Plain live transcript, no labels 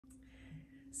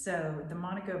So the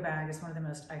Monaco bag is one of the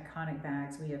most iconic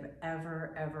bags we have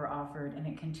ever offered, and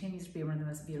it continues to be one of the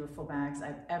most beautiful bags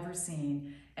I've ever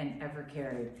seen and ever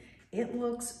carried. It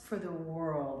looks for the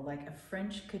world like a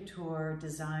French couture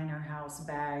designer house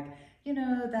bag. You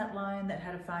know, that line that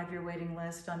had a 5-year waiting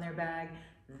list on their bag?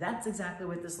 That's exactly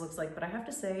what this looks like, but I have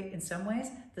to say, in some ways,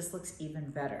 this looks even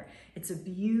better. It's a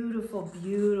beautiful,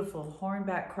 beautiful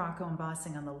hornback Croco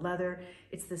embossing on the leather.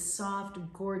 It's this soft,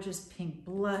 gorgeous pink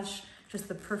blush, just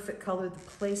the perfect color. The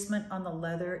placement on the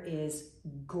leather is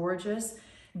gorgeous.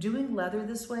 Doing leather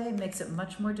this way makes it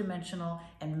much more dimensional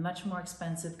and much more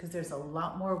expensive because there's a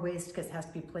lot more waste because it has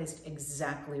to be placed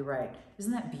exactly right.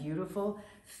 Isn't that beautiful?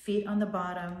 Feet on the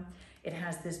bottom. It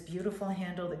has this beautiful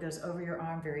handle that goes over your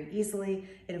arm very easily.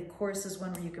 It, of course, is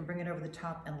one where you can bring it over the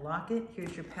top and lock it.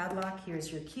 Here's your padlock,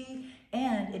 here's your key,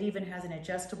 and it even has an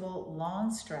adjustable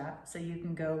long strap so you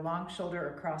can go long shoulder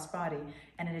or crossbody,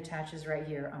 and it attaches right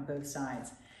here on both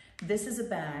sides. This is a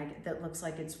bag that looks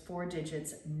like it's 4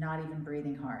 digits, not even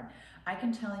breathing hard. I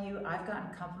can tell you, I've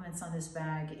gotten compliments on this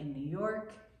bag in New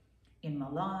York, in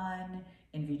Milan,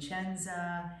 in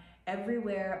Vicenza.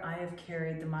 Everywhere I have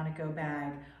carried the Monaco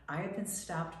bag, I have been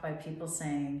stopped by people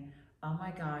saying, "Oh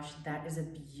my gosh, that is a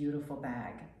beautiful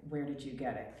bag. Where did you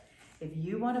get it?" If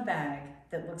you want a bag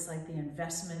that looks like the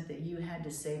investment that you had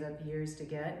to save up years to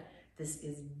get, this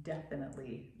is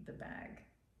definitely the bag.